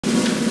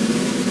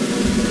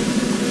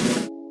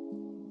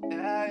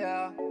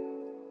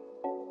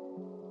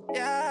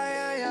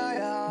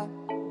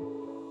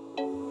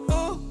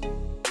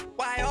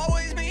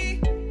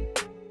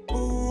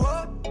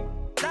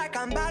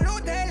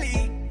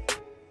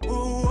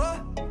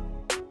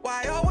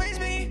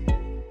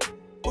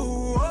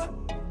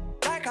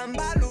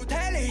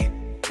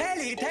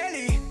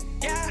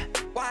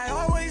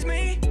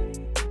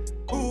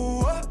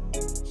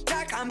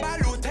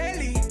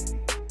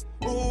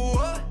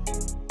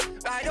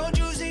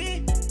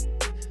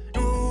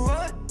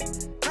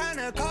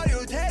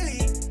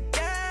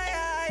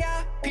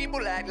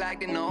like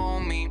they know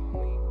me,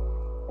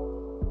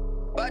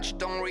 but you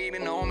don't really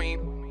know me.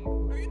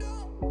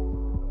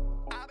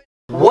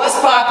 What's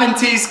poppin'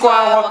 T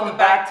Squad? Welcome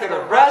back to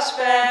the Rush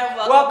Fam.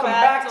 Welcome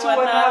back to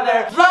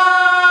another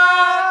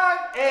vlog.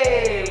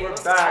 Hey, we're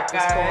back,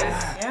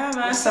 guys. Yeah,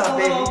 man. What's up,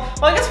 baby?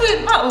 Well, I guess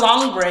we not a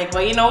long break,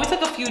 but you know, we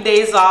took a few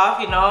days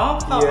off. You know,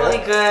 felt really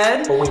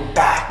good. But we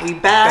back. We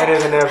back. Better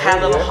than ever.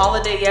 Had a little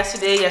holiday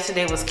yesterday.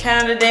 Yesterday was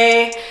Canada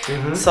Day.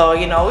 So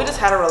you know, we just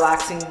had a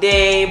relaxing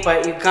day.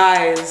 But you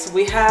guys,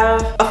 we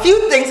have a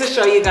few things to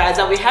show you guys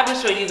that we haven't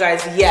shown you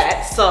guys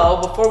yet.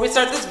 So before we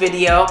start this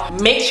video,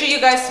 make sure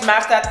you guys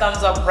smash that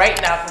thumbs up right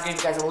now for giving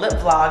you guys a lit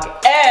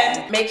vlog,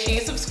 and make sure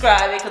you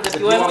subscribe, because if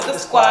you ain't with the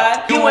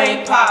squad, you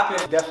ain't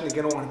poppin'.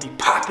 Definitely gonna want to be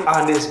popping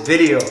on this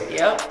video.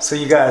 Yep. So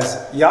you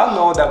guys, y'all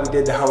know that we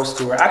did the house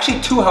tour.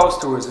 Actually, 2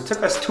 house tours. It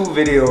took us 2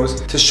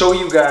 videos to show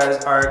you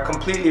guys our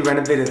completely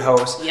renovated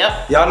house.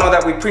 Yep. Y'all know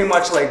that we pretty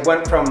much like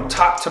went from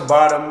top to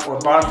bottom or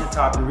bottom to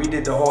top and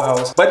redid the whole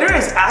house. But there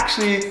is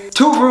actually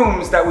 2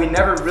 rooms that we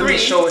never really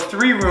showed.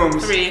 3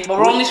 rooms. 3, but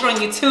we're only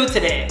showing you 2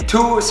 today.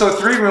 2, so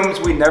 3 rooms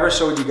we never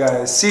showed you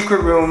guys.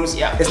 Secret rooms.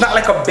 Yep. It's not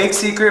like a big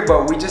secret,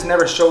 but we just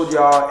never showed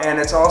y'all. And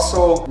it's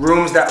also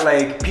rooms that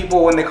like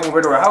people, when they come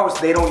over to our house,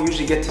 they don't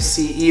usually get to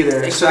see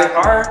either. Exactly. So they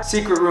are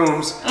secret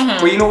rooms.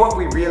 But you know what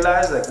we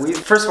realized? Like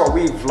first of all,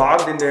 we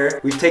vlogged in there.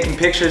 We've taken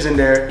pictures in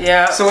there.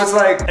 Yeah. So it's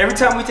like every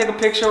time we take a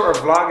picture or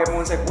vlog,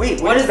 everyone's like,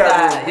 wait, what is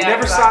that room? We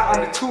never saw it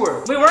on the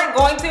tour. We weren't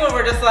going to, and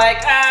we're just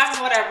like,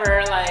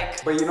 whatever,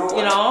 like. But you know what?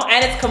 You know,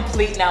 and it's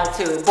complete now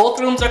too. Both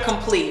rooms are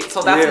complete,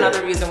 so that's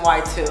another reason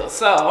why too.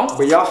 So.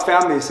 But y'all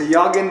family, so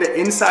y'all getting the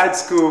inside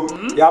scoop.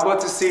 Y'all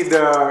about to see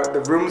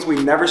the rooms we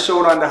never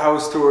showed on the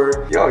house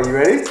tour. Yo, you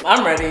ready?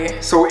 I'm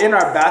ready. So we're in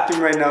our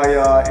bathroom right now,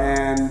 y'all,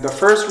 and the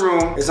first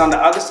room is on the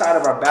other side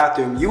of our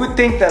bathroom. You would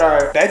think that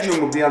our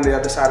bedroom would be on the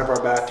other side of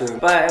our bathroom,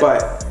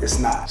 but it's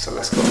not. So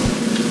let's go.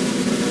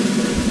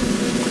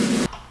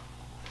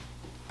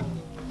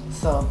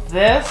 So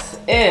this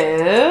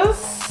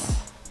is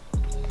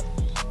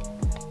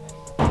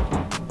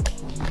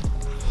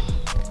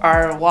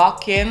our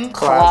walk-in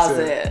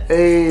closet.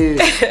 Hey,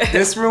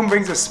 this room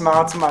brings a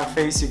smile to my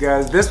face, you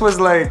guys. This was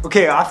like,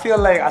 okay, I feel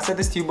like, I said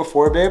this to you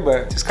before, babe,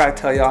 but just gotta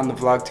tell y'all on the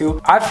vlog too.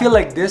 I feel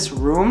like this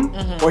room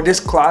or this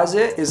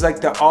closet is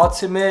like the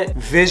ultimate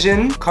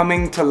vision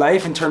coming to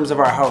life in terms of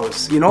our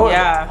house. You know,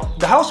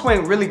 the house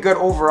went really good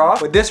overall,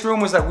 but this room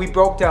was like, we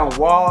broke down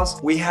walls.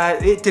 We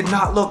had, it did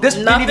not look, this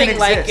didn't even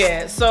like exist.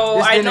 it. So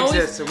I know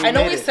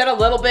we said a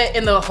little bit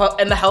in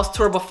the house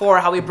tour before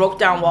how we broke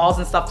down walls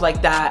and stuff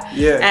like that.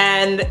 Yeah.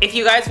 And if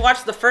you guys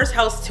watched the first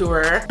house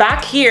tour,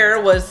 back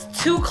here was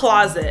 2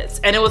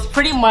 closets, and it was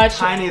pretty much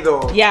tiny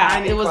though. Yeah,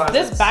 tiny it was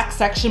closets. This back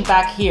section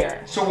back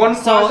here. So one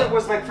closet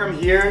was like from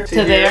here to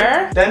here.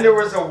 There. Then there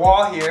was a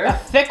wall here. A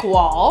thick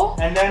wall.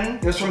 And then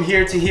it was from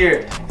here to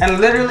here. And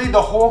literally the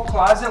whole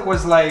closet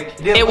was like,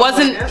 it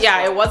wasn't like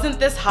this, it wasn't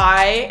this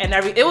high, and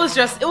it was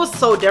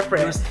so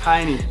different. It was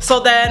tiny.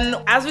 So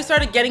then as we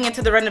started getting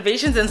into the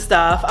renovations and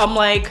stuff, I'm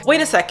like, wait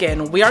a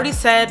second, we already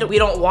said we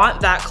don't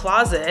want that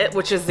closet,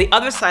 which is the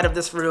other side of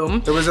this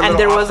room. There was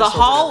a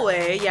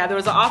hallway. Yeah, there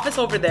was an office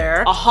over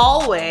there, a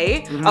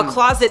hallway, a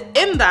closet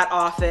in that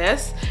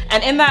office,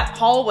 and in that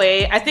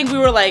hallway, I think we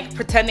were like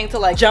pretending to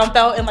like jump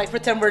out and like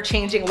pretend we're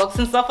changing looks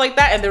and stuff like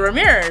that, and there were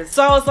mirrors.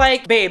 So I was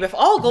like, babe, if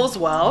all goes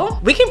well,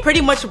 we can pretty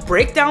much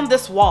break down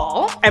this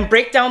wall and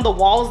break down the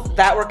walls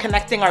that were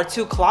connecting our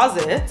 2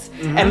 closets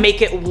and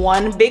make it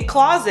one big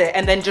closet,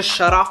 and then just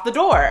shut off the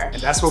door.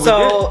 And that's what we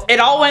did. So it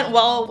all went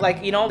well.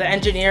 Like, you know, the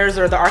engineers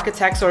or the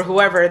architects or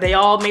whoever, they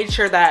all made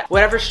sure that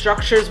whatever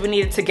structures we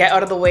needed to get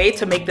out of the way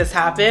to make this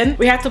happen,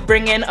 we had to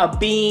bring in a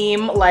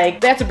beam, like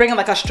they had to bring in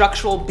like a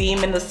structural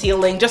beam in the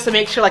ceiling just to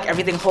make sure like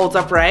everything holds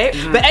up right.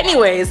 But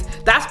anyways,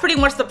 that's pretty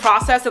much the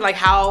process and like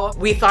how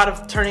we thought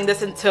of turning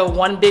this into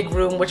one big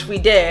room, which we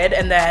did.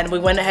 And then we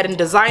went ahead and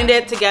designed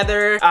it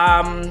together,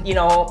 you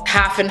know,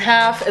 half and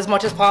half as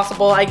much as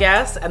possible, I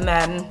guess, and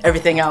then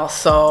everything else.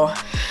 So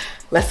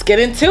let's get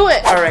into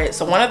it. All right,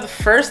 so one of the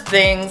first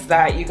things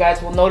that you guys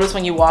will notice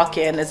when you walk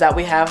in is that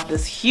we have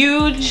this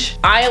huge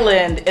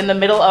island in the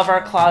middle of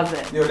our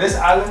closet. Yo, this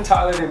island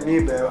taller than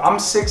me, babe. I'm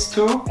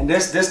 6'2", and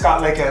this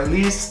got like at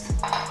least,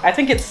 I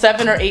think it's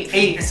 7 or 8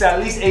 feet. It's at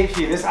least 8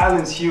 feet. This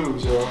island's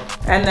huge, yo.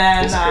 And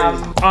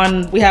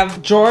then we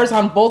have drawers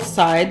on both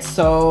sides,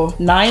 so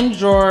 9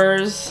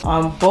 drawers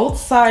on both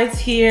sides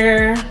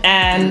here.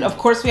 And of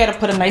course we had to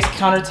put a nice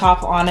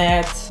countertop on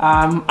it.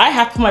 I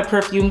have to put my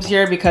perfumes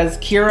here because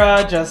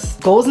Kira just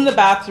goes in the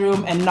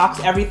bathroom and knocks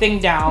everything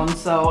down.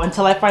 So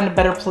until I find a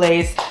better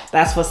place,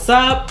 that's what's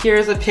up.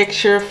 Here's a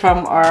picture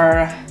from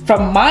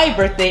my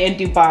birthday in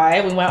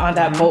Dubai. We went on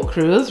that boat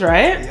cruise,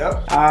 right?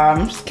 Yep.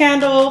 Just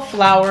candle,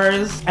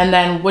 flowers, and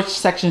then which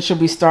section should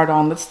we start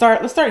on? Let's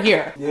start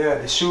here. Yeah,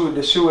 the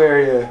shoe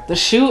area. The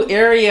shoe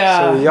area.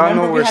 So y'all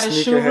know we're sneakerheads. We had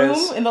a shoe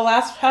room in the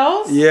last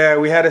house? Yeah,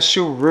 we had a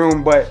shoe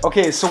room, but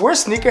okay, so we're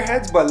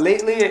sneakerheads, but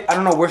lately, I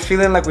don't know, we're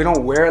feeling like we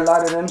don't wear a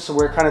lot of them, so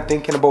we're kind of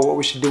thinking about what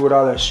we should do with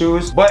all our shoes.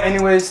 But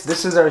anyways,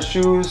 this is our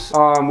shoes.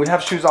 We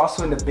have shoes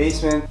also in the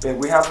basement, but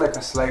we have like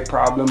a slight slight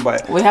problem,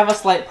 but we have a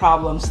slight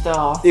problem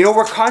still. You know,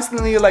 we're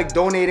constantly like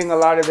donating a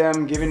lot of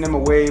them, giving them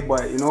away,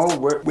 but you know,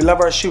 we love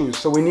our shoes.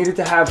 So we needed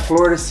to have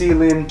floor to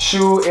ceiling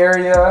shoe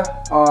area.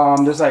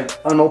 There's like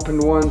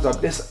unopened ones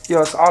up this,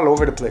 yo, it's all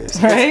over the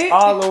place. Right? It's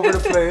all over the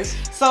place.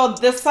 So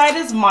this side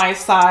is my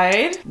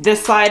side,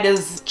 this side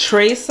is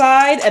Trey's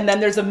side, and then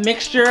there's a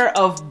mixture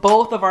of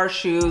both of our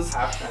shoes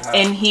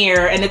in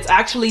here, and it's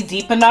actually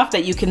deep enough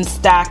that you can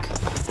stack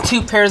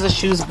 2 pairs of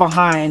shoes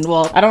behind.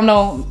 Well, I don't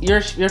know,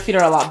 your feet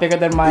are a lot bigger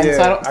than mine,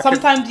 so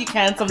sometimes you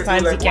can,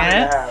 sometimes you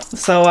can't.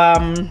 So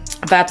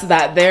that's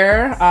that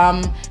there.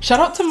 Shout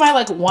out to my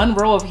like 1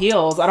 row of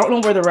heels. I don't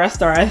know where the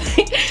rest are. I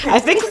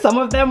think some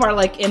of them are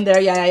like in there.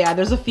 Yeah,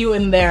 there's a few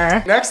in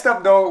there. Next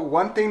up though,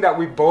 one thing that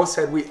we both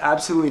said we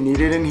absolutely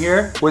needed in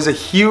here was a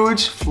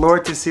huge floor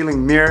to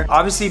ceiling mirror.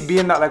 Obviously,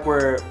 being that like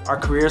our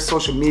career is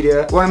social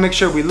media, we want to make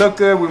sure we look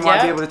good, we want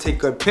to be able to take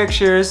good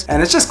pictures,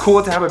 and it's just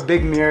cool to have a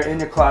big mirror in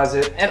your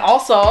closet. And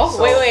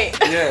also, wait,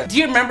 yeah. Do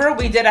you remember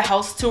we did a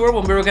house tour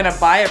when we were gonna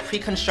buy a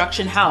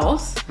pre-construction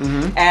house?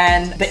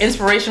 And the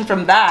inspiration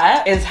from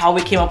that is how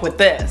we came up with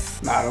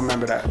this. Nah, I don't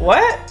remember that.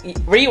 What?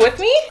 Were you with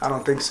me? I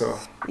don't think so.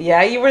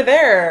 Yeah, you were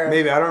there.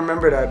 Maybe, I don't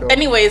remember that though.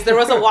 Anyways, there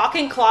was a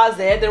walk-in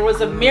closet, there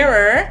was a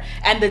mirror,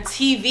 and the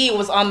TV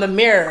was on the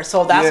mirror.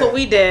 So that's what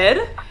we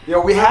did.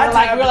 Yo, we had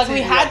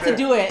to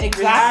do it.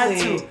 Exactly.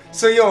 We had to.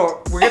 So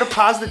yo, we're gonna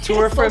pause the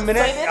tour for a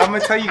minute. I'm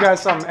gonna tell you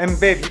guys something. And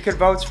babe, you could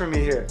vouch for me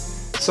here.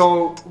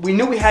 So we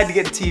knew we had to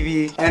get the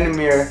TV and the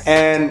mirror,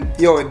 and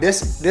yo,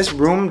 this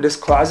room, this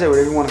closet,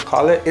 whatever you want to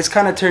call it, it's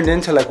kind of turned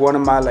into like one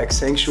of my like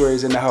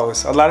sanctuaries in the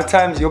house. A lot of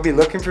times you'll be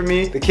looking for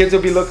me, the kids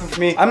will be looking for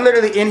me. I'm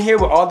literally in here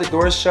with all the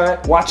doors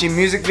shut, watching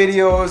music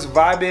videos,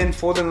 vibing,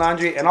 folding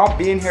laundry, and I'll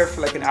be in here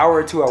for like an hour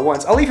or 2 at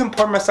once. I'll even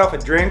pour myself a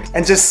drink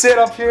and just sit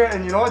up here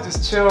and you know,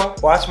 just chill,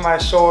 watch my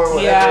show or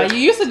whatever. Yeah, you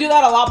used to do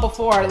that a lot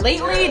before.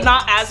 Lately,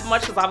 not as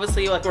much, because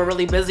obviously like we're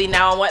really busy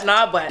now and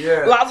whatnot, but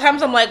a lot of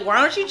times I'm like, why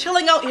aren't you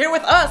chilling out here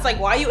with us? Like,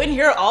 why are you in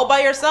here all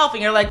by yourself?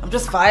 And you're like, I'm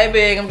just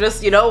vibing, I'm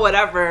just, you know,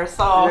 whatever.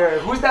 So yeah,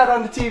 who's that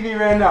on the TV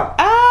right now?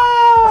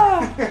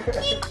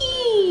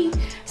 Kiki.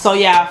 So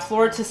yeah,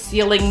 floor to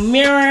ceiling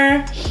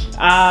mirror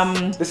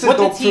this is with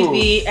the dope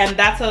TV, too. and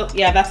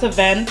that's a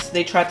vent.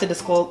 They tried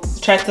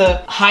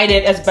to hide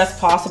it as best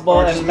possible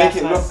or and just make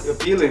it look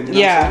appealing. You know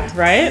yeah,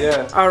 right?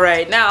 Yeah. All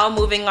right, now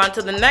moving on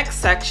to the next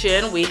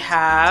section, we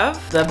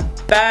have the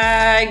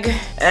bag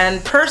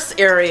and purse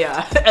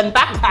area and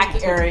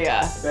backpack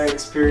area. Bag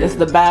experience. It's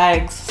the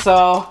bags.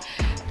 So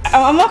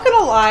I'm not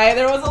gonna lie,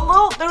 there was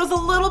a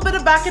little bit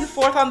of back and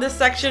forth on this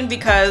section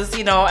because,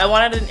 you know, I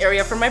wanted an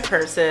area for my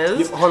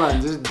purses. Hold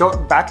on, just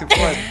don't back and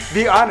forth.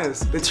 Be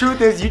honest. The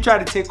truth is, you try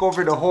to take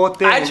over the whole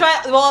thing.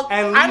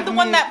 I'm the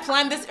one that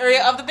planned this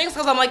area of the things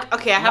because I'm like,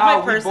 okay, I have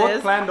my purses. We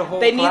both planned the whole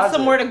they need closet.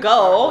 somewhere to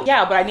go.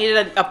 Yeah, but I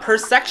needed a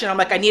purse section. I'm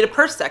like, I need a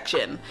purse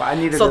section. But I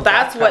needed so a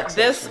that's what backpack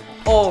this. section.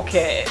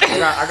 Okay.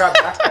 I got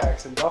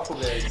backpacks and duffel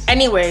bags.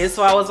 Anyways,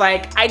 so I was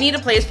like, I need a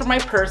place for my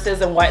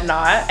purses and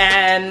whatnot.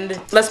 And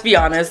let's be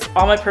honest,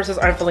 all my purses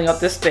aren't filling up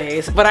this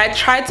space. But I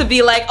tried to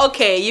be like,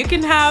 okay, you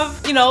can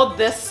have, you know,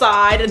 this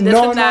side and this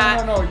and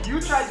that. No. You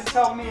tried to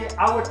tell me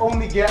I would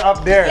only get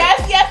up there.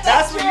 Yes,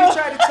 that's what true. you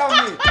tried to tell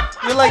me.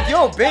 You're like,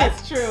 yo, babe.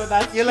 That's true.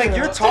 You're like,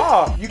 you're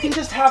tall. You can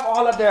just have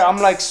all up there. I'm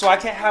like, so I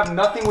can't have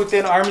nothing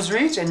within arm's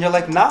reach? And you're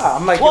like, nah.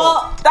 I'm like,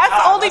 well,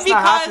 that's only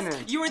because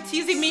happening. you were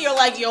teasing me. You're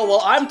like, yo,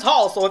 well, I'm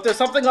tall, so if there's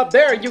something up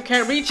there and you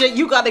can't reach it,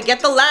 you gotta get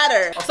the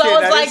ladder. Okay, so I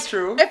was that like, is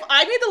true. If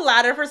I need the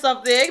ladder for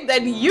something,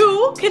 then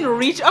you can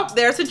reach up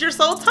there since you're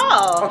so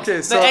tall.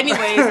 Okay, so but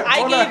anyways,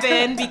 I gave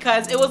in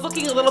because it was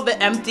looking a little bit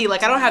empty.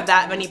 Like, I don't have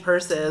that many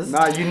purses.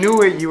 Nah, you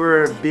knew it. You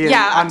were being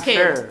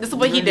unfair. Okay, this is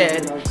what he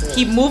did.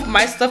 He moved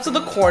my stuff to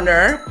the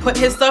corner, put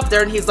his stuff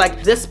there, and he's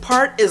like, this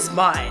part is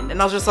mine.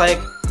 And I was just like,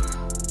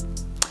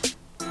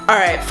 all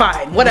right,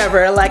 fine,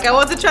 whatever. Like, I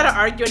wasn't trying to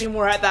argue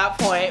anymore at that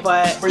point,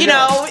 but you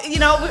know,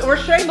 we're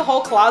sharing the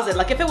whole closet.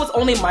 Like, if it was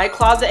only my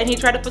closet and he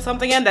tried to put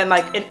something in, then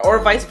like, or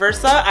vice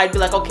versa, I'd be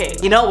like, okay,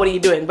 you know, what are you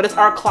doing? But it's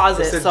our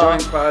closet, it's a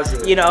joint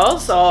closet. You know.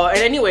 So, and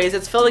anyways,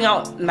 it's filling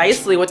out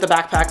nicely with the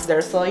backpacks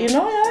there. So, you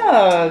know,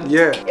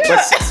 yeah.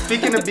 But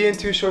speaking of being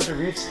too short to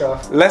reach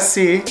stuff, let's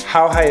see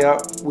how high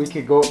up we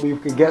could go. We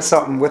could get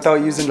something without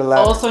using the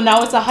ladder. Oh, so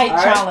now it's a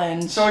height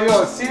challenge. So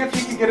yo, see if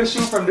you can get a shoe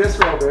from this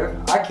row, babe.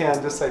 I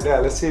can, just like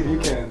that. Let's see if you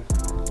can.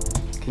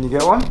 Can you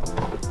get one?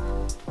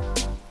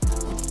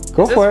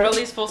 Go for it. This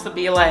really supposed to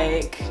be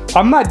like...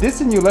 I'm not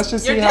dissing you. Let's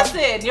just see how...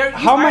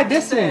 How am I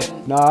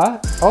dissing? Nah.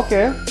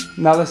 Okay.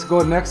 Now let's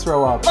go next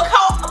row up. Look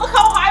how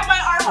high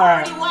my arm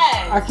already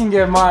went. I can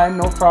get mine.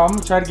 No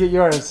problem. Try to get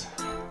yours.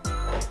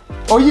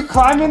 Oh, you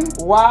climbing?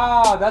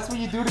 Wow. That's what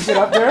you do to get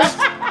up there?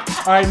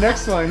 All right.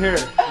 Next one. Here.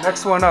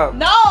 Next one up.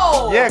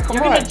 No. Yeah. Come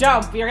on. You're gonna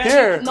jump. You're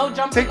gonna no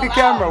jumping. Take the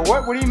camera.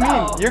 What do you mean?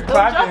 No, You're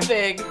climbing. No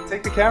jumping.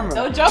 Take the camera.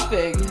 No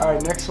jumping. All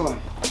right. Next one.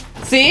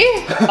 See?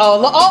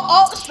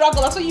 Oh,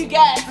 struggle. That's what you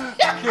get.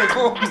 Okay,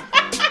 cool.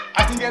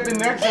 I can get the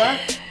next one.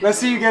 Let's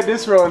see you get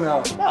this row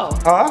now. No.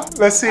 Huh?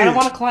 Let's see. I don't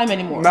want to climb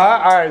anymore. Nah?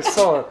 Alright,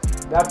 so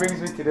that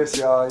brings me to this,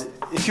 y'all.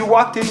 If you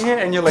walked in here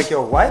and you're like,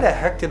 yo, why the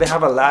heck do they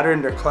have a ladder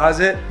in their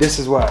closet? This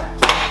is why.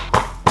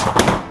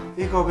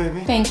 Here you go,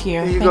 baby. Thank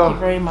you. Thank you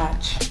very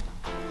much.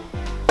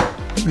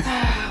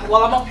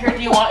 While I'm up here,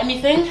 do you want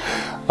anything?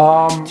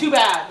 Too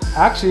bad.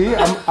 Actually,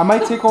 I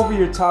might take over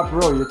your top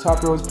row. Your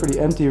top row is pretty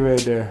empty right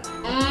there.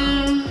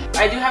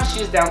 I do have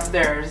shoes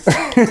downstairs.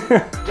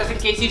 Just in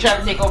case you try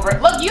to take over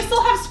it. Look, you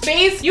still have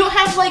space. You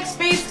have like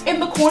space in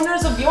the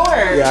corners of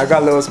yours. Yeah, I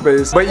got a little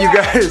space. But you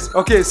guys,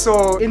 okay,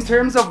 so in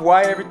terms of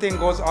why everything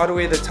goes all the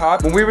way to the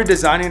top, when we were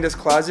designing this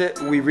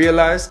closet, we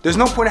realized there's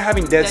no point in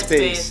having dead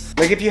space.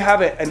 Like if you have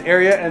an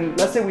area and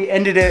let's say we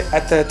ended it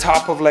at the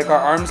top of like our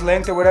arm's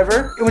length or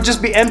whatever, it would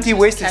just be empty,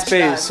 wasted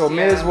space. So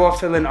may as well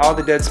fill in all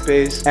the dead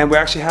space. And we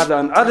actually have that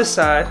on the other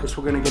side, which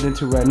we're gonna get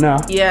into right now.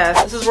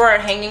 Yes, this is where our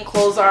hanging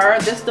clothes are.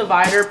 This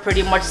divider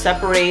pretty much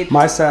separates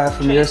my side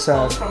from your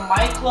side. From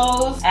my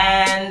clothes,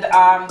 and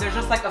there's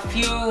just like a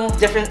few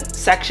different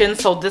sections.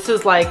 So this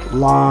is like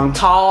long,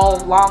 tall,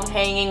 long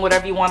hanging,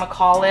 whatever you want to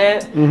call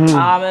it.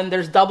 And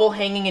there's double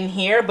hanging in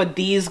here, but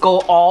these go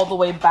all the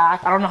way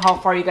back. I don't know how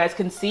far you guys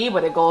can see,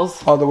 but it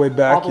goes all the way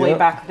back. All the way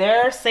back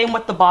there. Same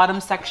with the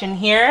bottom section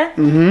here.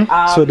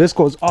 So this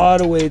goes all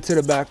the way to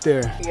the back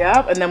there.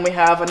 Yep. And then we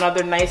have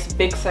another nice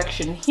big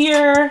section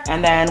here.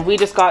 And then we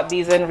just got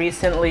these in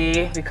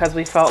recently because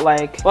we felt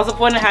like, what's the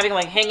point of having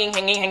like hanging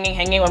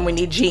when we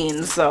need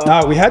jeans? So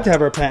we had to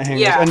have our pant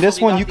hangers. And this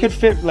one you could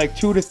fit like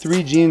 2 to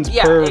 3 jeans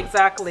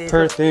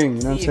per thing,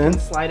 you know what I'm saying? You can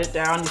slide it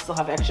down, you still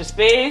have extra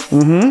space.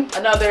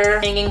 Another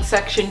hanging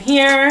section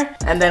here,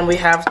 and then we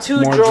have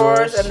 2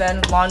 drawers, and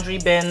then laundry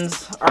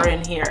bins are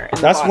in here.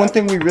 That's one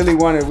thing we really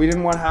wanted. We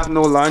didn't want to have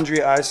no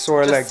laundry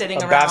eyesore, like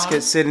a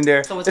basket sitting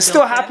there. So it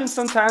still happens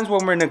sometimes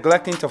when we're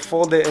neglecting to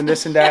fold it and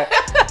this and that.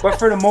 But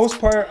for the most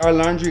part, our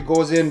laundry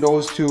goes in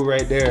those 2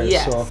 right there.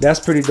 So that's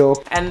pretty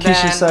dope. And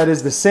Keisha's side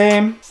is the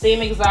same.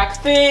 Same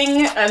exact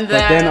thing. And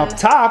then up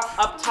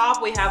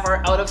top we have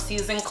our out of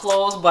season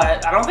clothes,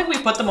 but I don't think we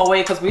put them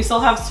away because we still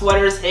have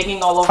sweaters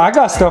hanging all over. I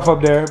got stuff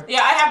up there.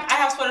 Yeah, I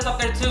have sweaters up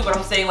there too, but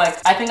I'm saying like,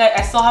 I think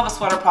I still have a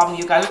sweater problem,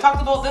 you guys. We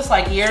talked about this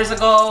like years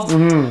ago.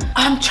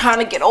 I'm trying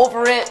to get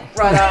over it,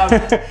 but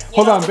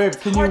hold on, babe.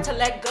 It's hard to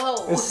let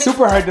go. It's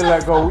super hard to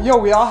let go. Yo,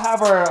 we all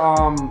have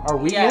our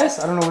weakness.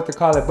 I don't know what to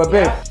call it, but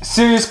babe,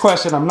 serious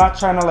question. I'm not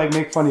trying to like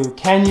make fun of you.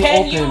 Can you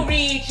open?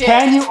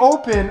 Can you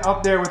open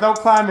up there without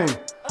climbing?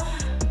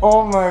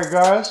 Oh my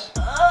gosh.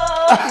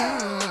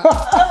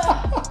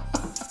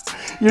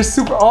 You're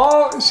super,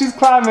 oh, she's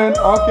climbing,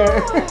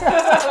 okay.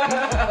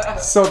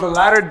 So the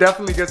ladder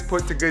definitely gets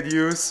put to good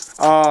use.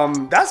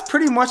 That's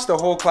pretty much the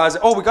whole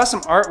closet. Oh, we got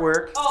some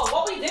artwork. Oh,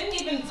 what we didn't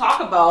even talk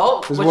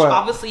about, which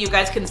obviously you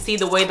guys can see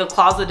the way the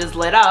closet is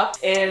lit up,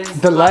 is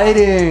the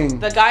lighting.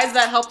 The guys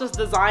that helped us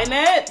design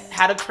it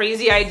had a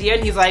crazy idea,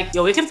 and he's like,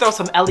 yo, we can throw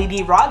some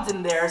LED rods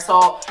in there.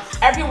 So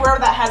everywhere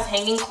that has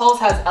hanging clothes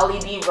has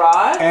LED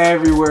rods.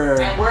 Everywhere.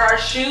 And where our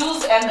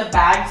shoes and the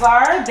bags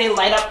are, they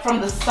light up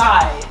from the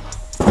side.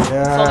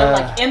 Yeah. So they're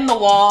like in the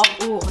wall.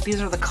 Ooh,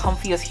 these are the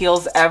comfiest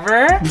heels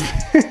ever.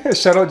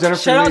 Shout out Jennifer Lee.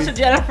 Shout out to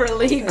Jennifer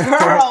Lee,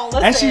 girl.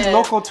 Listen. And she's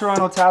local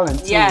Toronto talent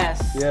too.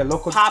 Yes. Yeah,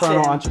 local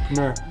Toronto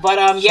entrepreneur.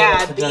 But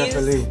yeah,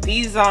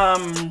 these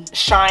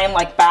shine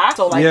like back,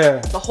 so like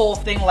the whole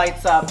thing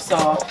lights up.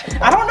 So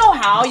I don't know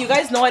how. You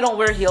guys know I don't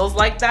wear heels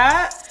like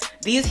that.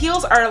 These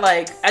heels are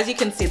like, as you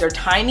can see, they're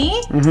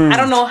tiny. I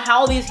don't know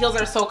how these heels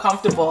are so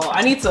comfortable.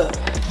 I need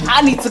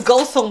to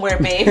go somewhere,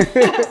 babe.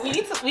 we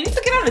need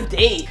to get on a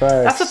date.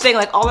 That's the thing,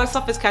 like all that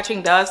stuff is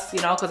catching dust,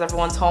 you know, because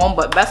everyone's home.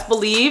 But best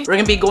believe we're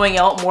gonna be going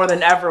out more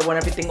than ever when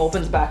everything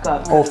opens back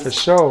up. Oh, for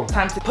sure.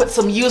 Time to put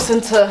some use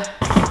into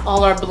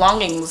all our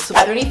belongings.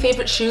 Are there any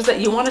favorite shoes that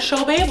you want to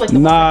show, babe? Like the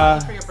one I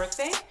got you for your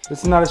birthday?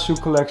 This is not a shoe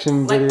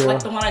collection video.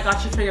 Like the one I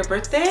got you for your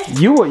birthday?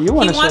 You want to show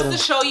them. He wants to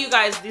show you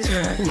guys these.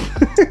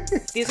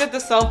 These are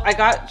I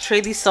got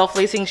Trey these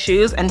self-lacing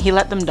shoes and he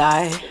let them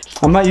die.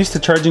 I'm not used to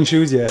charging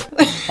shoes yet.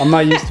 I'm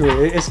not used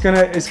to it. It's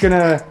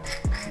gonna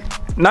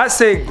not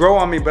say grow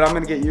on me, but I'm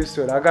gonna get used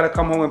to it. I gotta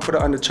come home and put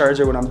it on the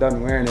charger when I'm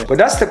done wearing it. But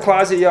that's the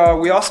closet, y'all.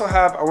 We also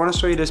have, I wanna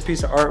show you this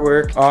piece of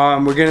artwork.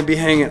 We're gonna be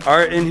hanging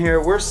art in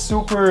here. We're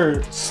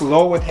super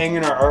slow with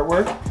hanging our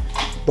artwork.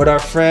 But our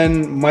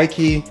friend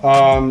Mikey,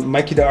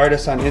 Mikey the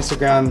artist on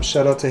Instagram,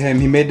 shout out to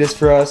him. He made this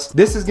for us.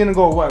 This is gonna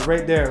go what,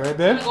 right there, right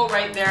there? It's gonna go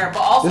right there,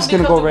 but also this is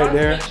gonna go right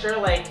there. Make sure,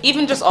 like,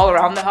 even just all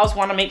around the house,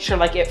 want to make sure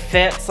like it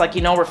fits, like,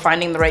 you know, we're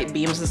finding the right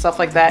beams and stuff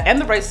like that, and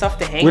the right stuff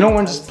to hang. We don't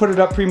want to just put it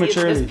up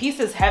prematurely. This piece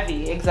is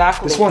heavy,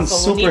 exactly. This one's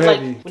super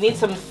heavy. Like, we need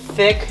some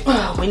thick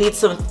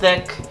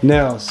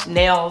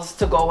nails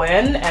to go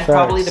in, and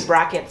probably the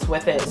brackets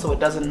with it, so it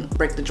doesn't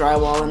break the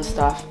drywall and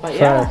stuff. But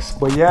yeah.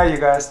 But yeah, you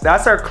guys,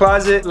 that's our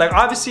closet. Like,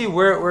 obviously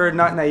we're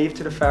not naive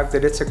to the fact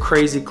that it's a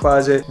crazy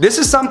closet. This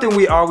is something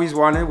we always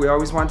wanted. We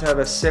always wanted to have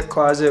a sick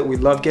closet. We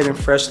love getting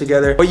fresh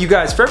together. But you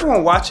guys, for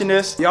everyone watching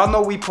this, y'all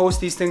know we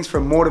post these things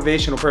for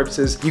motivational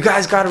purposes. You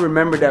guys gotta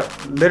remember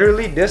that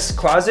literally this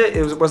closet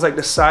was like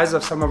the size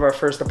of some of our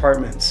first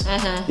apartments.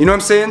 You know what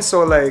I'm saying?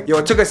 So like, yo,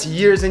 it took us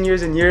years and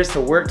years and years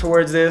to work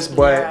towards this,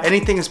 but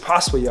anything is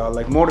possible, y'all.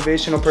 Like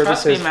motivational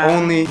purposes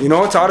only. You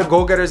know, to all the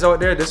go-getters out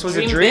there, this was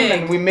a dream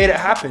and we made it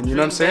happen. You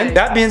know what I'm saying?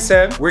 That being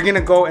said, we're gonna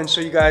go and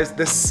show you guys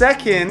the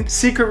second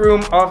secret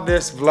room of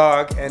this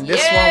vlog. And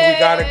this one, we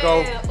gotta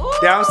go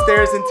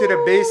downstairs into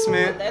the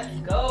basement. Let's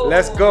go.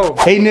 Let's go.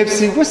 Hey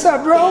Nipsey, what's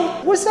up, bro?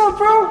 What's up,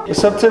 bro?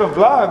 What's up to the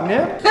vlog,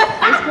 Nip?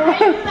 What's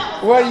going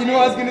on? What, you know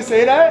I was gonna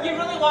say that? You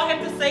really want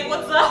him to say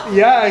what's up?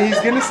 Yeah, he's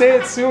gonna say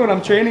it soon.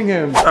 I'm training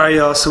him. All right,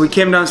 y'all, so we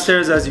came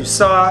downstairs as you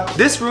saw.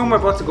 This room we're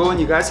about to go in,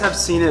 you guys have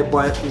seen it,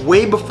 but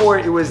way before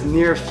it was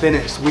near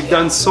finished. We've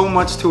done so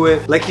much to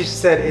it. Like you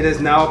said, it is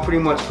now pretty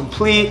much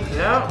complete.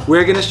 Yeah.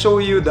 We're gonna show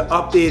you the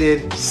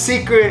updated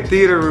secret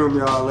theater room,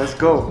 y'all. Let's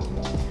go.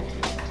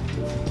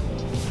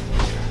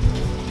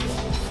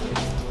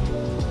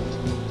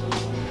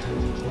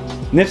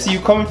 Nipsey, you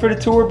coming for the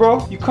tour,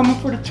 bro? You coming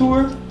for the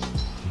tour?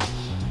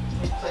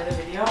 Play the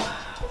video.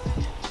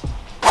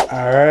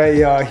 Alright,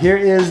 y'all, here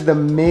is the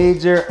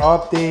major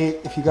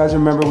update. If you guys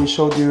remember, we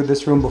showed you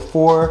this room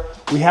before.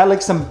 We had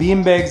like some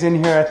bean bags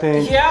in here, I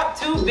think. Yeah,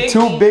 two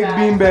big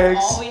bean bags.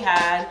 That's all we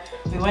had.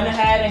 We went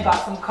ahead and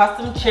got some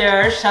custom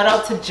chairs. Shout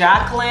out to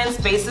Jacqueline,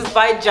 Spaces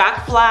by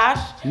Jack Flash.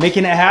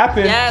 Making it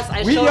happen. Yes,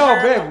 I showed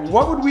her. Babe,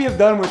 what would we have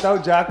done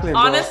without Jacqueline,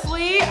 bro?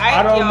 Honestly,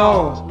 I don't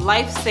know.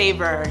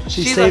 Lifesaver.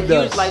 She's a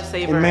huge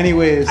lifesaver. In many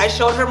ways. I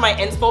showed her my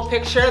inspo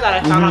picture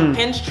that I found on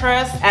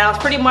Pinterest. And I was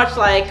pretty much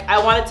like,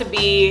 I wanted to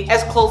be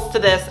as close to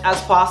this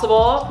as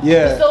possible.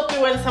 Yeah. We still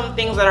threw in some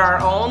things that are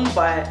our own,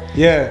 but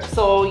yeah.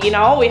 So, you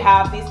know, we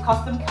have these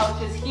custom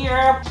couches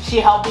here. She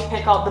helped me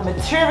pick out the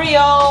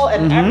material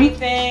and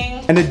everything.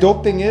 And the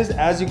dope thing is,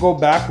 as you go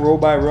back row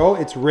by row,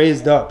 it's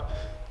raised up.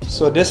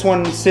 So this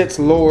one sits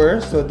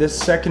lower, so this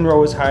second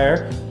row is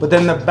higher. But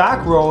then the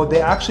back row,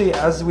 they actually,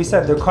 as we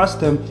said, they're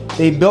custom.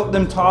 They built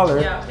them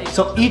taller. Yeah,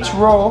 so each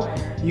row,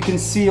 you can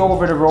see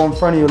over the row in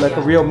front of you like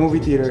a real movie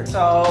theater.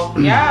 So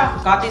yeah,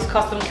 got these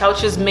custom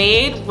couches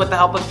made with the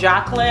help of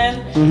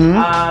Jacqueline.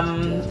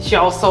 She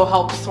also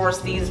helped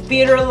source these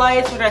theater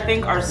lights, which I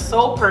think are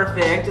so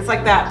perfect. It's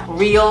like that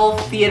real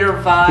theater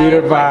vibe.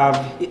 Theater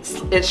vibe.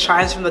 Like it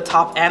shines from the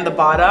top and the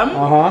bottom.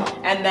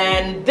 And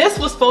then this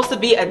was supposed to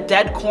be a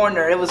dead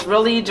corner. It was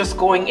really just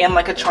going in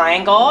like a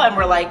triangle, and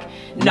we're like,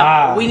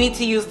 no, we need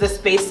to use this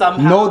space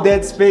somehow. No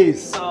dead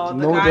space. So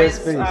the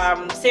guys,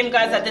 same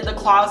guys that did the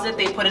closet,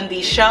 they put in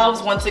these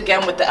shelves once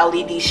again with the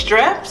LED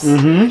strips.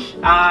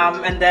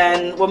 And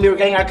then when we were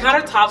getting our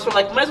countertops, we're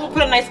like, might as well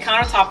put a nice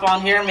countertop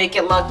on here and make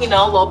it look, you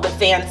know, a little bit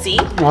fancy.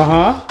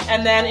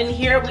 And then in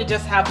here we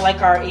just have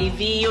like our AV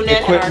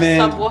unit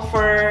and our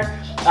subwoofer,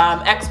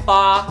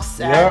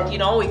 Xbox, and you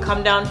know, we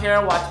come down here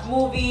and watch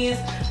movies,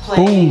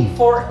 play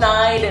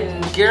Fortnite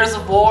and Gears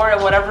of War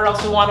and whatever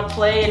else we want to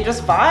play and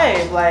just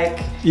vibe. Like,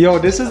 yo,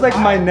 this is like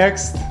my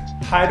next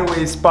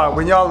hideaway spot.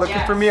 When y'all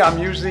looking for me, I'm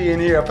usually in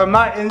here. If I'm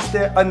not in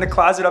the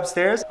closet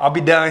upstairs, I'll be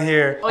down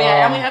here. Oh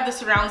yeah, and we have the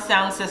surround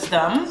sound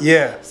system.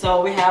 Yeah.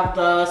 So we have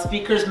the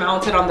speakers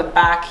mounted on the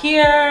back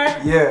here.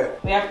 Yeah.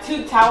 We have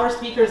 2 tower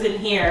speakers in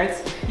here.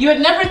 You would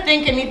never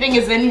think anything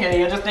is in here.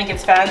 You'll just think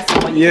it's fancy.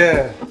 When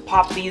you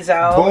pop these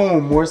out.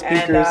 Boom, more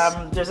speakers.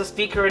 And there's a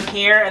speaker in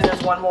here, and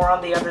there's one more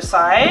on the other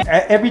side.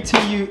 Every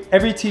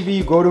TV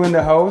you go to in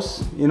the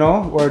house, you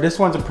know, or this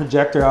one's a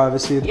projector,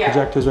 obviously. The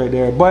projector's right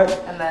there. But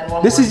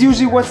this is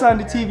usually what's on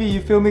the TV,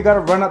 you feel me?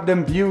 Gotta run up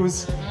them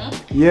views.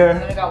 Yeah. And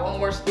then we got one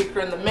more speaker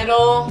in the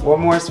middle.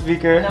 One more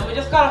speaker. And then we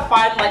just gotta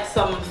find like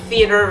some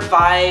theater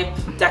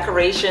vibe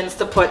decorations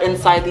to put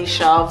inside these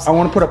shelves. I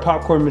want to put a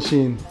popcorn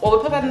machine. Well,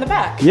 we put that in the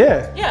back.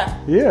 Yeah. Yeah.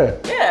 Yeah.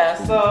 Yeah,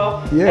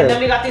 so. Yeah. And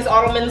then we got these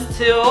ottomans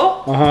too.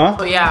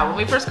 So yeah, when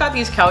we first got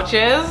these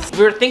couches,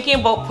 we were thinking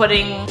about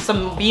putting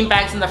some bean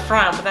bags in the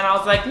front, but then I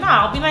was like,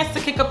 nah, it'll be nice to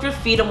kick up your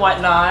feet and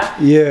whatnot.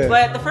 Yeah.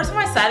 But the first time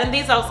I sat in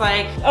these, I was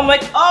like,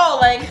 oh,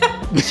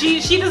 like, she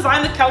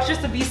designed the couches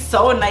to be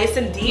so nice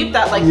and deep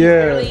that like you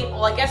barely,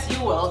 well, I guess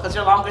you will, because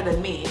you're longer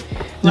than me.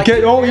 Like,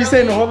 you're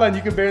saying, hold on,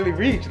 you can barely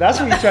reach. That's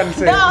what you're trying to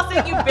say. No, I was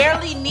saying you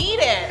barely need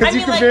it. Because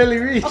you can barely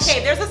reach.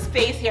 Okay, there's a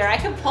space here. I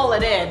can pull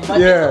it in, but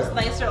it looks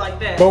nicer like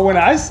this. But when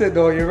I sit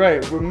though, you're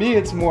right. With me,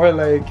 it's more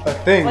like a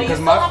thing. But you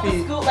still have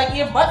to scoot, like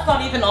your butt's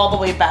not even all the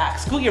way back.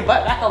 Scoot your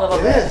butt back a little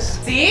bit.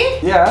 See?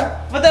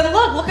 Yeah. But then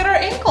look at our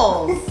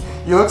ankles.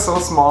 You look so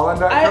small on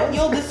that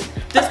couch.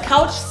 This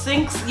couch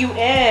sinks you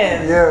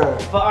in. Yeah.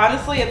 But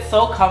honestly, it's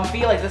so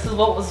comfy. Like, this is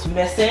what was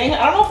missing.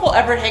 I don't know if we'll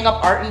ever hang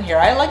up art in here.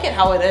 I like it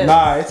how it is.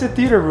 Nah, it's a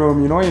theater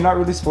room. You know, you're not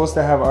really supposed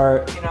to have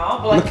art. You know,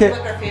 but like,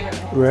 look our favorite.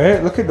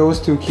 Right? Look at those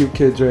 2 cute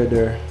kids right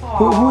there.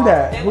 Aww, who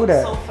that? Who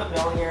that? So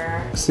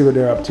familiar. Let's see what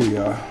they're up to,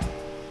 y'all.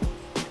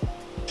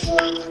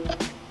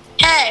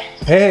 Hey.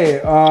 Hey,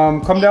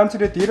 come down to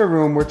the theater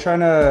room. We're trying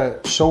to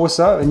show what's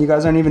up and you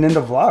guys aren't even in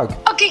the vlog.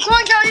 Okay, come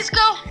on, Kelly, let's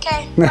go.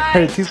 Okay,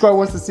 bye. T-Squad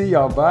wants to see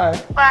y'all,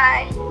 bye.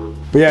 Bye.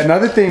 But yeah,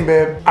 another thing,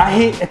 babe. I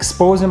hate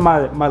exposing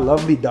my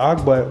lovely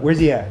dog, but where's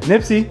he at?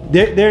 Nipsey,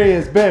 there he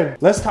is, babe.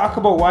 Let's talk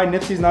about why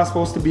Nipsey's not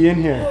supposed to be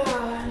in here.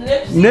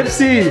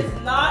 Nipsey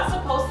is not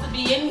supposed to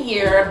be in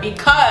here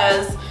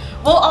because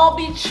we'll all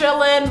be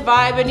chilling,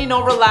 vibing, you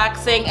know,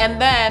 relaxing,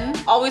 and then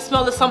all we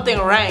smell is something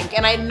rank,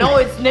 and I know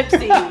it's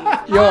Nipsey.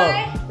 Yo,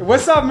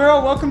 what's up,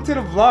 Meryl? Welcome to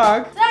the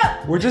vlog. What's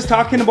up? We're just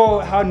talking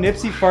about how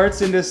Nipsey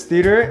farts in this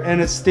theater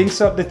and it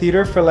stinks up the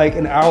theater for like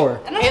an hour.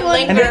 It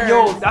lingers. And then,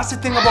 yo, that's the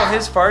thing about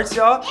his farts,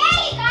 y'all.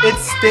 It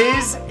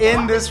stays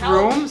in this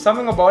room.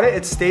 Something about it,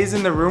 it stays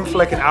in the room for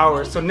like an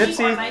hour. So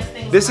Nipsey,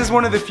 this is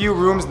one of the few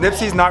rooms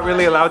Nipsey's not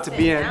really allowed to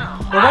be in.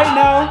 But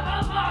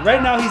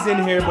right now he's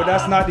in here, but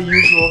that's not the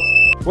usual.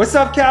 What's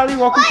up, Callie?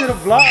 Welcome to the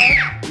vlog.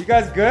 You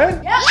guys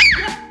good? Yeah.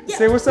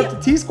 Say what's up to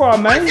T-Squad,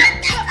 man.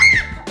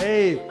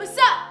 Hey. What's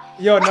up?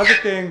 Yo, another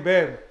thing,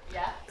 babe.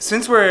 Yeah.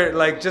 Since we're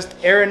like just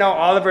airing out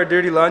all of our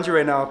dirty laundry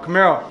right now, come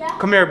here,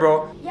 come here,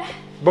 bro. Yeah.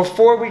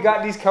 Before we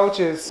got these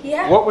couches,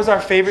 what was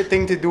our favorite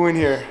thing to do in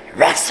here?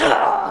 Wrestle.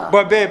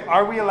 But babe,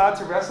 are we allowed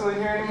to wrestle in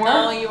here anymore?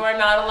 No, you are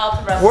not allowed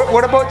to wrestle.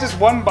 What about just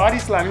one body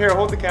slam? Here,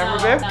 hold the camera,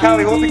 babe.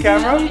 Callie, hold the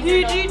camera.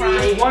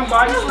 Just one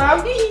body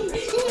slam.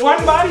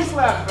 One body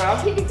slam,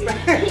 fam.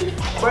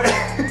 But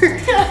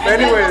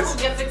anyways,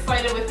 gets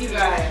excited with you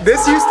guys.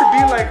 this used to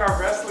be like our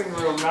wrestling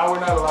room. Now we're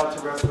not allowed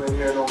to wrestle in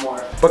here no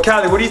more. But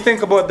Callie, what do you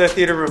think about the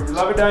theater room? You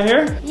love it down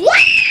here? Yeah.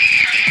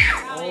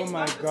 Oh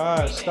my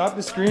gosh, stop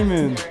the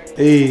screaming.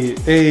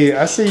 Hey,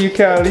 I see you,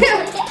 Callie.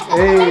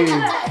 Hey.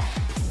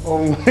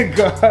 Oh my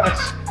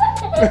gosh.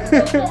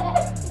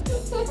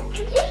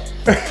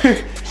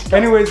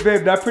 Anyways,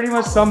 babe, that pretty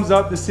much sums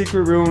up the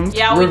secret rooms.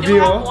 Yeah, we reveal. do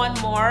have one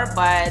more,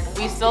 but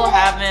we still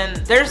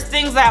haven't. There's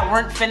things that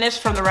weren't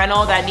finished from the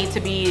rental that need to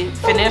be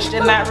finished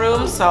in that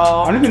room, so.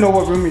 I don't even know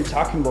what room you're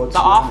talking about. The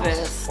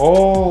office.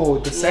 Oh,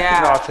 the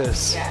second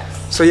office. Yes.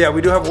 So yeah,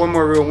 we do have one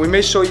more room. We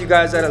may show you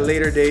guys at a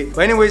later date.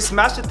 But anyways,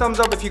 smash the thumbs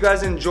up if you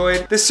guys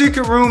enjoyed the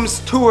secret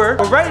rooms tour.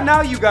 But right now,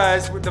 you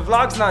guys, the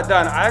vlog's not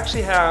done. I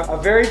actually have a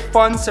very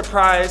fun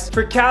surprise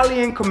for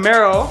Callie and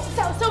Camaro.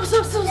 So.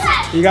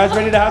 You guys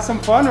ready to have some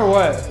fun or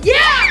what?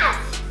 Yeah.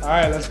 All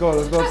right, let's go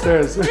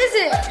upstairs. What is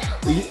it?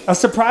 A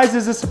surprise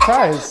is a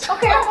surprise.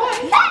 Okay, I'm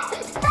going.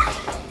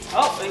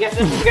 Oh, I guess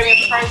this is gonna be a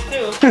surprise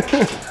too.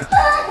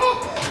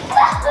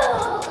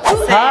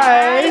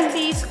 Hi.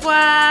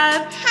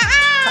 T-Squad.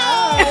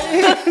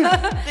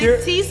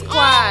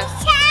 T-Squad.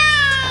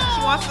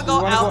 She wants to go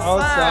You wanna outside. go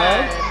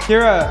outside?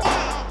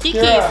 Kira. Kiki,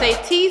 Kira. say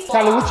T-Squad.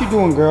 Callie, what you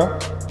doing, girl?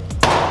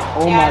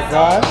 Oh my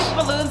gosh. These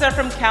balloons are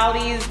from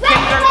Callie's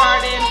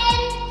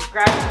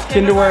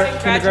kindergarten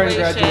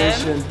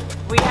graduation.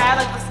 We had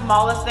like the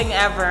smallest thing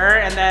ever,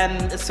 and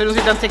then as soon as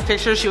we done take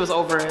pictures, she was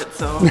over it.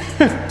 So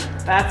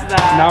that's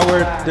that. Now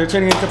they're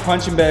turning into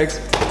punching bags.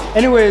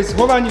 Anyways,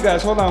 hold on, you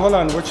guys. Hold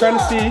on. We're trying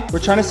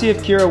to see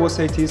if Kira will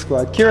say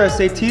T-Squad. Kira,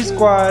 say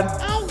T-Squad.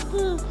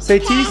 Say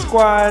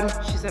T-Squad.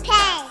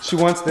 She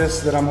wants this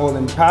that I'm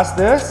holding. Pass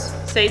this.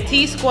 Say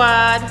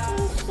T-Squad.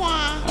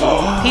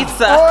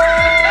 Pizza.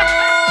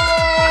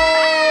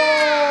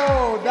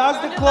 Oh, that's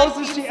the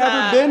closest she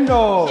ever been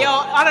though. Yo,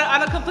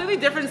 on a completely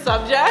different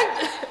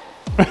subject.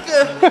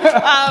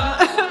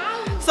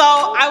 So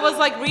I was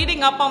like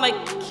reading up on like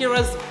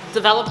Kira's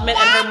development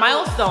and her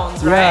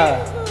milestones, right?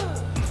 Yeah.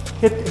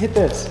 Hit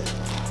this.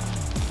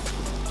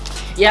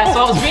 Yeah,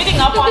 so I was reading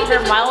up on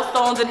her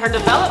milestones and her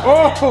development.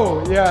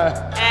 Oh,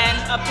 yeah. And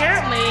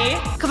apparently,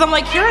 because I'm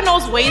like, Kira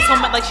knows way so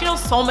much, like she knows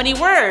so many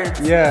words.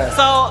 Yeah.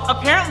 So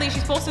apparently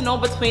she's supposed to know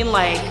between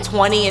like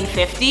 20 and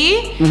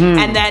 50.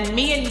 And then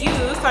me and you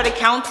started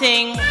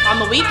counting on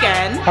the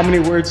weekend. How many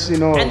words she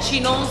knows? And she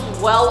knows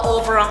well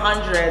over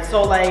 100.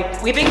 So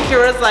like, we think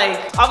Kira's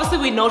like, obviously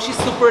we know she's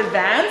super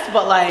advanced,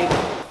 but like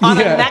on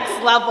the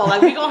next level.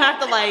 Like we gonna have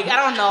to like, I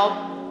don't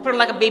know, put her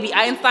like a baby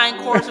Einstein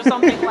course or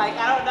something like,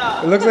 I don't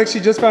know. It looks like she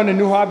just found a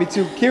new hobby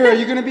too. Kira, are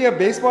you gonna be a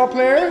baseball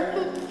player?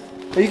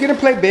 Are you gonna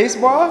play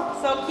baseball?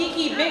 So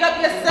Kiki, big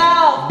up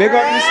yourself. Big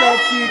up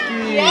yourself,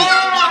 Kiki.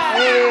 Yeah.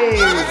 Hey.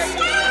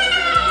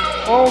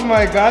 Oh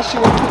my gosh, she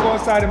wants to go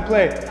outside and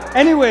play.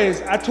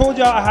 Anyways, I told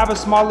y'all I have a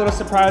small little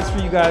surprise for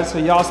you guys, so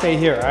y'all stay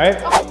here,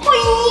 alright?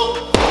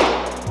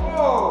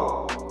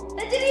 Whoa.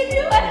 That didn't even do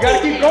You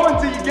gotta keep going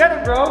till you get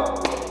it, bro.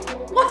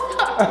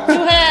 What's up?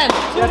 Two hands.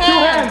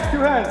 Two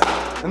hands.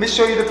 Let me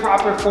show you the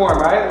proper form,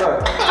 right?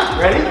 Look.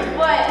 Ready?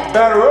 What?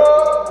 Better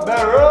up.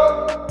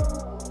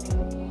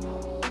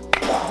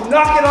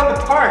 Knock it on the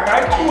park,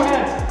 right? 2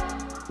 hands.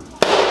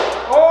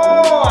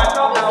 Oh, I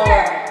thought that one.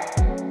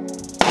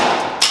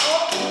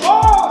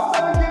 Oh,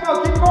 7 came out.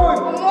 Keep going.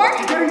 One more?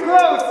 You're getting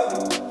close.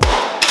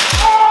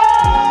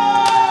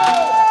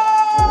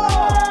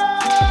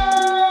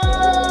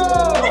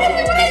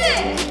 What is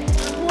it?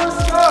 More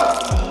stuff.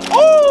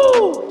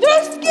 Oh,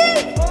 there's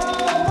skin. Oh,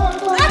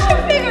 look. Action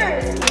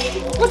figures.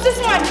 What's this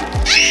one?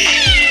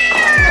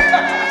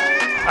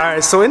 I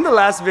Alright, so in the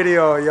last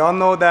video, y'all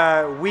know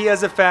that we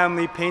as a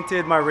family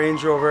painted my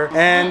Range Rover.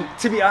 And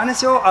to be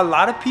honest, yo, a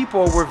lot of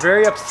people were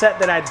very upset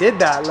that I did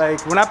that.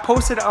 Like, when I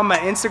posted it on my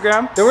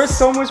Instagram, there were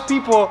so much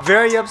people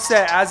very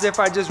upset as if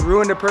I just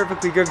ruined a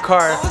perfectly good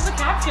car. What was the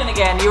caption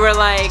again? You were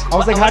like, I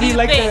was like, how do you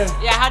like think? it?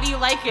 Yeah, how do you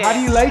like it? How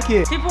do you like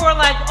it? People were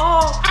like,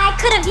 oh, I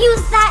could have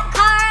used that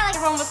car. Like,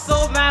 everyone was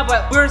so mad,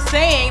 but we were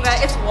saying that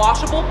it's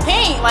washable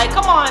paint. Like,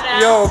 come on now.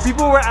 Yo,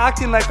 people were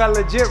acting like I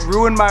legit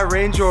ruined my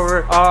Range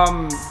Rover.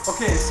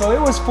 Okay, so it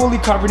was fully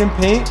covered in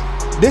paint.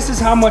 This is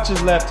how much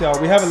is left, y'all.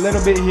 We have a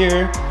little bit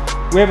here.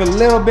 We have a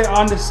little bit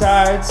on the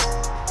sides.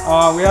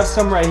 We have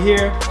some right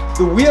here.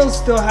 The wheels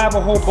still have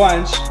a whole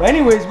bunch. But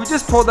anyways, we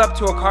just pulled up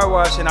to a car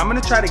wash and I'm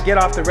gonna try to get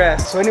off the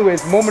rest. So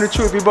anyways, moment of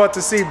truth we about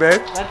to see,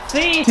 babe. Let's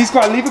see.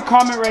 T-Squad, leave a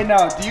comment right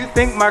now. Do you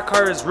think my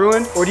car is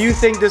ruined or do you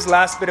think this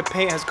last bit of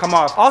paint has come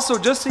off? Also,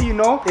 just so you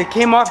know, it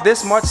came off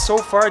this much so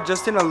far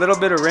just in a little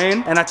bit of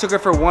rain and I took it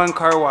for one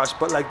car wash,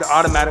 but like the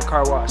automatic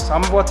car wash. So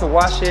I'm about to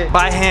wash it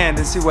by hand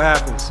and see what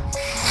happens.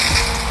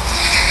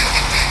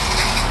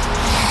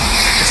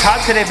 It's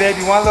hot today, babe.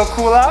 You want a little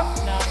cool off?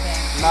 No,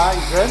 thanks. Nah,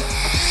 you good?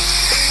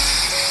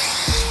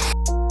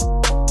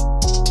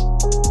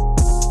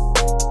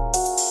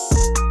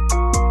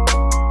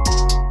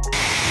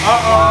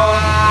 Uh-oh.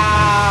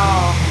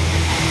 Wow.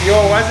 Yo,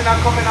 why is it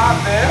not coming off,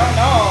 man? I don't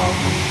know.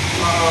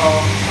 Uh-oh.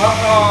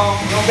 Uh-oh.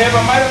 No, babe,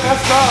 I might have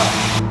messed up.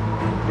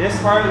 This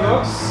part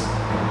looks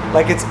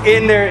like it's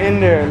in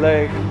there,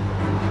 like.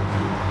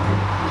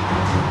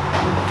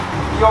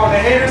 Yo, the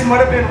haters might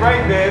have been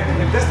right, babe.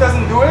 If this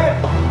doesn't do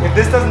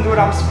it,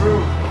 I'm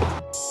screwed.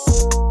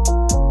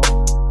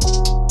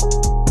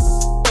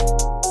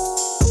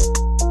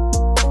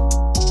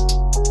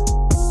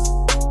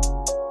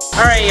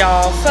 All right,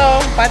 y'all. So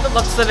by the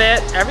looks of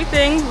it,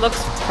 everything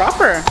looks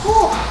proper.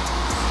 Whew.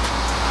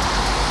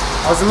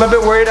 I was a little bit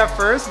worried at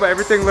first, but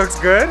everything looks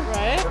good.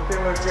 Right?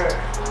 Everything looks good.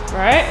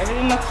 Right?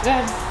 Everything looks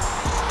good.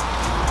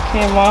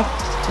 Came off.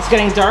 It's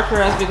getting darker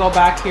as we go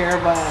back here,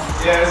 but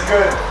Yeah, it's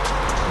good.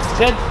 it's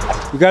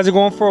good. You guys are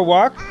going for a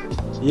walk?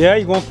 Yeah,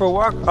 you going for a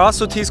walk?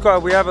 Also,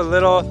 T-Squad, we have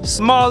a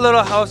small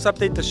little house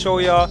update to show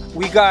y'all.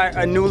 We got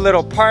a new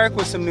little park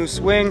with some new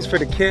swings for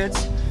the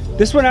kids.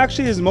 This one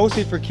actually is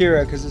mostly for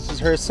Kira because this is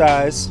her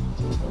size.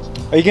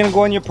 Are you gonna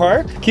go in your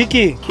park?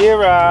 Kiki,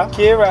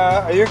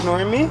 Kira, are you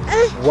ignoring me?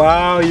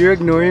 Wow, you're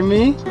ignoring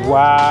me?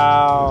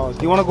 Wow.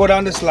 Do you wanna go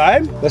down the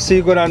slide? Let's see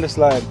you go down the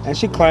slide. And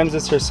she climbs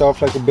this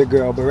herself like a big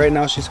girl, but right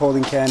now she's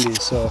holding candy,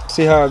 so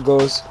see how it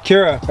goes.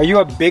 Kira, are you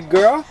a big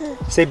girl?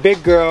 Say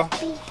big girl.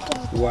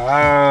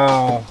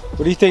 Wow.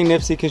 What do you think,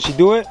 Nipsey? Can she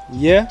do it?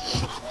 Yeah?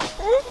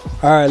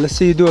 All right, let's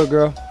see you do it,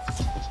 girl.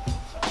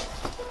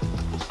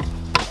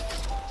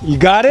 You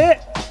got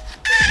it?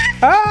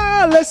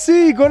 Ah, let's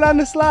see. Go down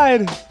the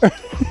slide.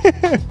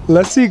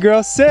 Let's see,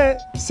 girl. Sit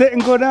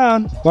and go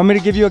down. Want me to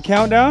give you a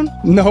countdown?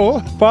 No.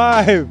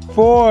 5,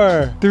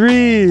 4,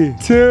 3,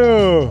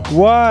 2,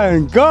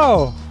 1,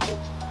 go.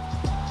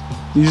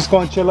 You just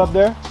gonna chill up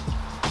there?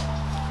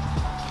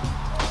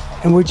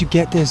 And where'd you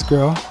get this,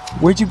 girl?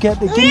 Where'd you get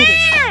this? Give me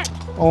this.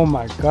 Oh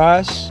my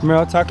gosh.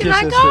 Meryl, talk to your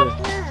sister.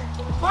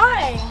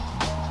 why?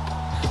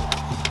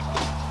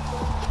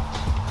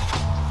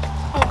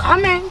 I'm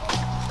coming.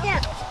 Yeah.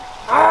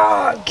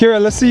 Ah, Kira,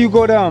 let's see you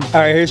go down.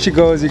 All right, here she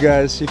goes, you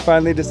guys. She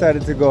finally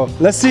decided to go.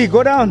 Let's see,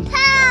 go down.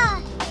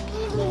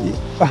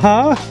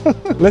 Uh-huh.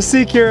 Let's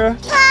see, Kira.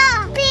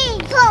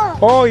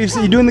 Oh,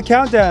 you're doing the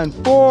countdown.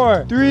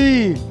 4,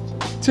 3,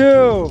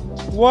 2,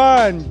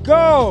 1,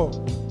 go.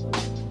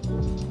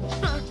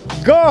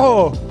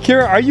 Go.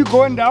 Kira, are you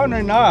going down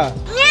or not?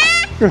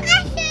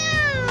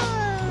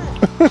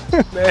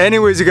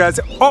 Anyways, you guys.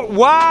 Oh,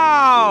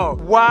 wow.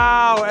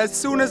 Wow. As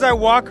soon as I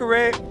walk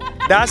away,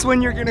 that's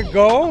when you're gonna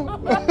go?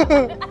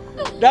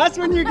 That's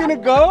when you're gonna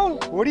go?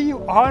 What are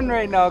you on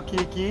right now,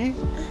 Kiki?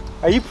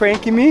 Are you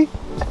pranking me?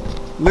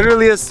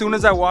 Literally, as soon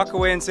as I walk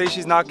away and say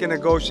she's not gonna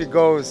go, she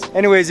goes.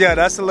 Anyways, yeah,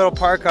 that's a little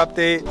park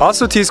update.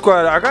 Also,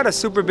 T-Squad, I got a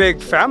super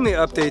big family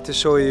update to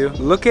show you.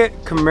 Look at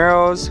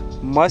Camaro's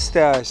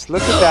mustache.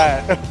 Look at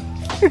that.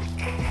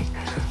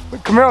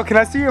 Camaro, can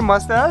I see your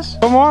mustache?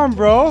 Come on,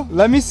 bro.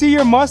 Let me see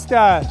your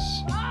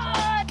mustache.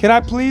 Can I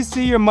please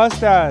see your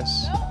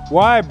mustache?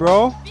 Why,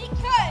 bro? Because.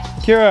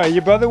 Kira,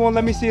 your brother won't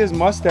let me see his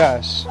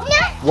mustache. No.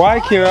 Why,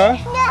 Kira?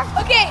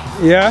 No. Okay.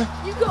 Yeah?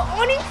 You can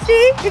only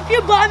see if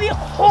you buy me a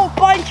whole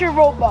bunch of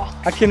Robux.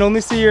 I can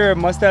only see your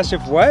mustache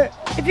if what?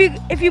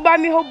 If you buy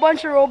me a whole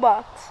bunch of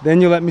Robux.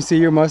 Then you let me see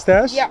your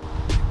mustache? Yeah.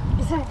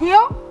 Is that a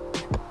deal?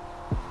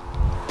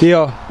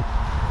 Deal.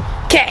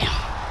 Okay.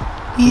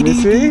 Let me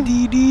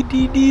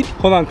see.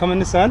 Hold on, come in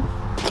the sun.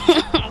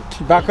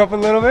 Back up a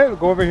little bit.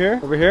 Go over here.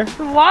 Over here.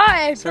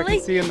 Why? So I can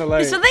see in the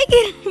light. It's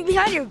like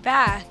behind your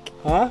back.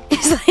 Huh?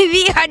 It's like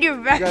behind your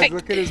back. You guys,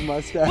 look at his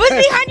mustache.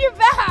 What's behind your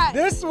back?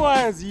 This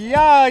one's,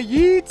 yeah,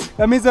 yeet.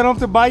 That means I don't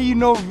have to buy you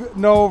no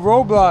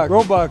Robux.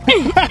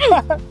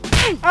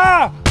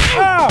 Ah!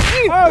 Ah!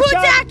 Oh,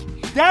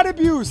 Attack! Dad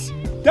abuse.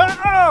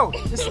 Oh!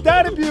 It's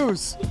dad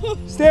abuse.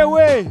 Stay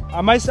away.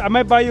 I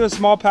might buy you a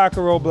small pack of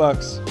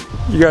Roblox.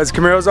 You guys,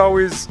 Camaro's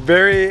always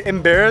very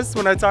embarrassed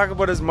when I talk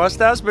about his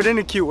mustache, but in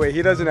a cute way.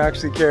 He doesn't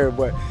actually care,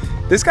 but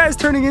this guy's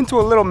turning into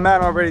a little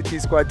man already,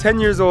 T-Squad. 10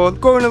 years old,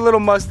 growing a little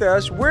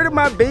mustache. Where did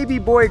my baby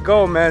boy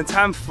go, man?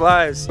 Time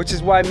flies. Which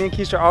is why me and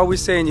Keisha are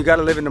always saying you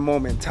gotta live in the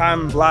moment.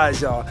 Time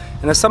flies, y'all.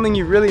 And that's something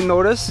you really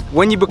notice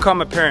when you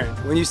become a parent.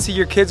 When you see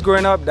your kids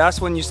growing up,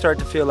 that's when you start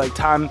to feel like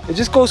time, it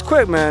just goes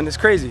quick, man. It's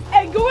crazy.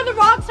 And go where the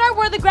rocks are,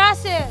 where the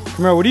grass is.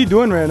 Camaro, what are you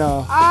doing right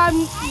now?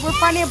 We're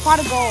finding a pot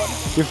of gold.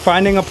 You're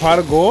finding a pot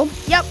of gold?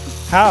 Yep.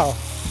 How?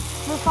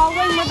 We're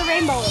following where the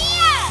rainbow is.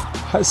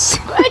 That's...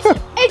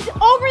 It's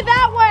over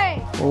that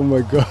way. Oh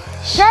my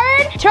gosh.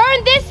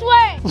 Turn this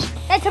way.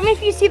 And tell me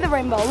if you see the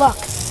rainbow. Look.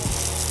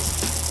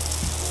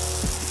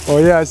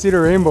 Oh yeah, I see the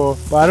rainbow.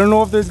 But I don't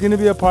know if there's gonna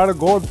be a pot of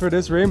gold for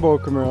this rainbow,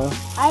 Camaro.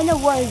 I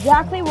know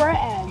exactly where it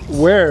ends.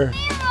 Where?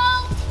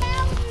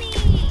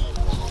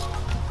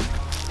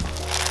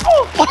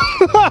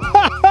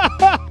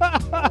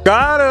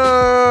 Got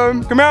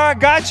him! Come here, I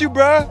got you,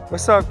 bro.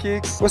 What's up,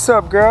 Keeks? What's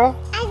up, girl?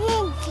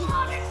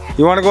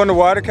 You want to go in the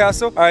water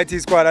castle? All right,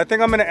 T-Squad, I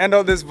think I'm going to end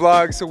out this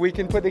vlog so we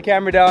can put the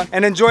camera down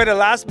and enjoy the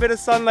last bit of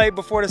sunlight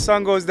before the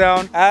sun goes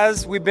down.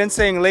 As we've been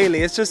saying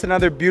lately, it's just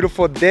another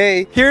beautiful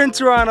day here in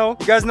Toronto.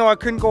 You guys know I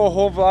couldn't go a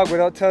whole vlog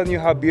without telling you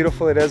how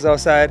beautiful it is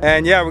outside.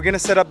 And yeah, we're going to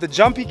set up the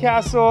jumpy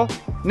castle.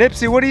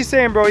 Nipsey, what are you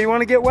saying, bro? You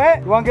want to get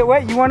wet? You want to get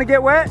wet? You want to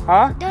get wet?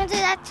 Huh? Don't do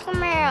that to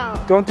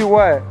Camaro. Don't do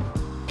what?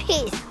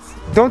 Peace.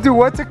 Don't do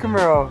what to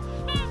Camaro?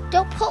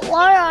 Don't put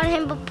water on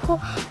him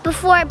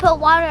before I put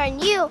water on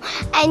you,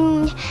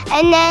 and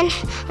then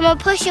I'm gonna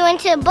push you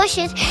into the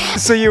bushes.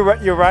 So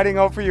you're riding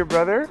out for your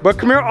brother? But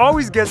Camaro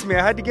always gets me.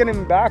 I had to get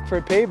him back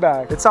for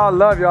payback. It's all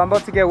love, y'all. I'm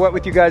about to get wet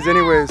with you guys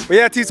anyways. But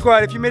yeah,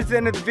 T-Squad, if you made it to the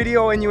end of the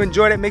video and you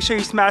enjoyed it, make sure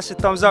you smash the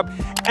thumbs up.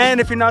 And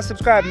if you're not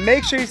subscribed,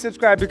 make sure you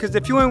subscribe, because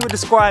if you ain't with the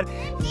squad,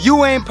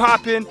 you ain't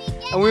popping.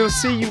 And we will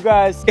see you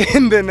guys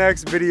in the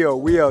next video.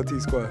 We out,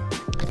 T-Squad.